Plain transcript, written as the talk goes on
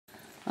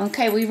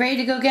Okay, we ready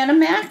to go get him,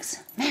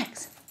 Max?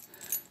 Max.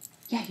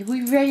 Yeah,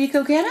 we ready to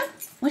go get him?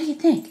 What do you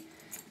think?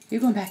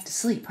 You're going back to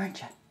sleep,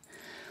 aren't you?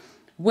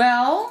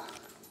 Well,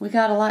 we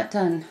got a lot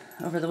done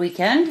over the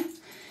weekend.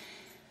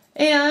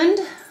 And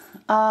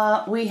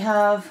we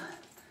have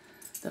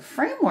the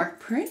framework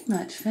pretty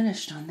much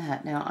finished on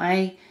that. Now,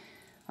 I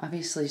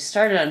obviously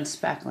started on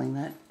spackling.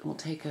 That will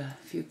take a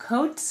few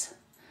coats.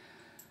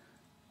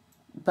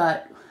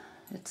 But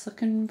it's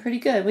looking pretty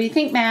good. What do you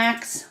think,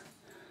 Max?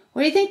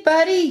 What do you think,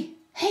 buddy?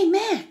 Hey,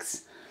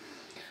 Max.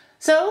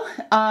 So,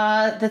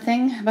 the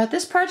thing about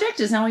this project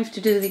is now we have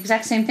to do the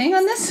exact same thing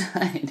on this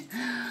side.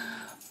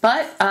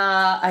 But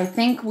I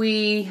think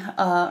we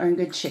are in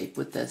good shape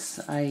with this.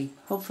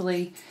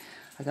 Hopefully,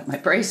 I got my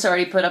brace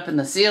already put up in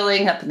the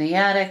ceiling, up in the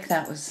attic.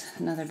 That was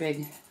another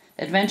big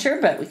adventure,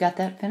 but we got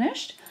that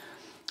finished.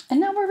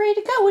 And now we're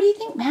ready to go. What do you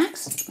think,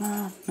 Max?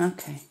 Oh,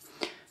 okay.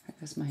 There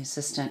goes my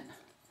assistant.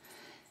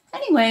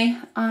 Anyway,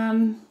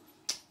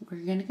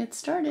 we're going to get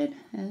started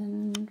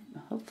and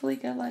hopefully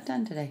get a lot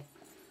done today.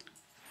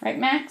 Right,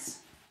 Max?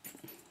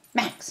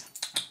 Max.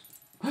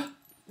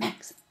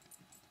 Max.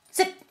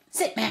 Sit.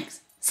 Sit, Max.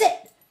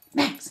 Sit.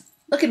 Max.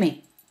 Look at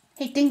me.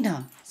 Hey, ding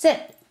dong.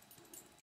 Sit.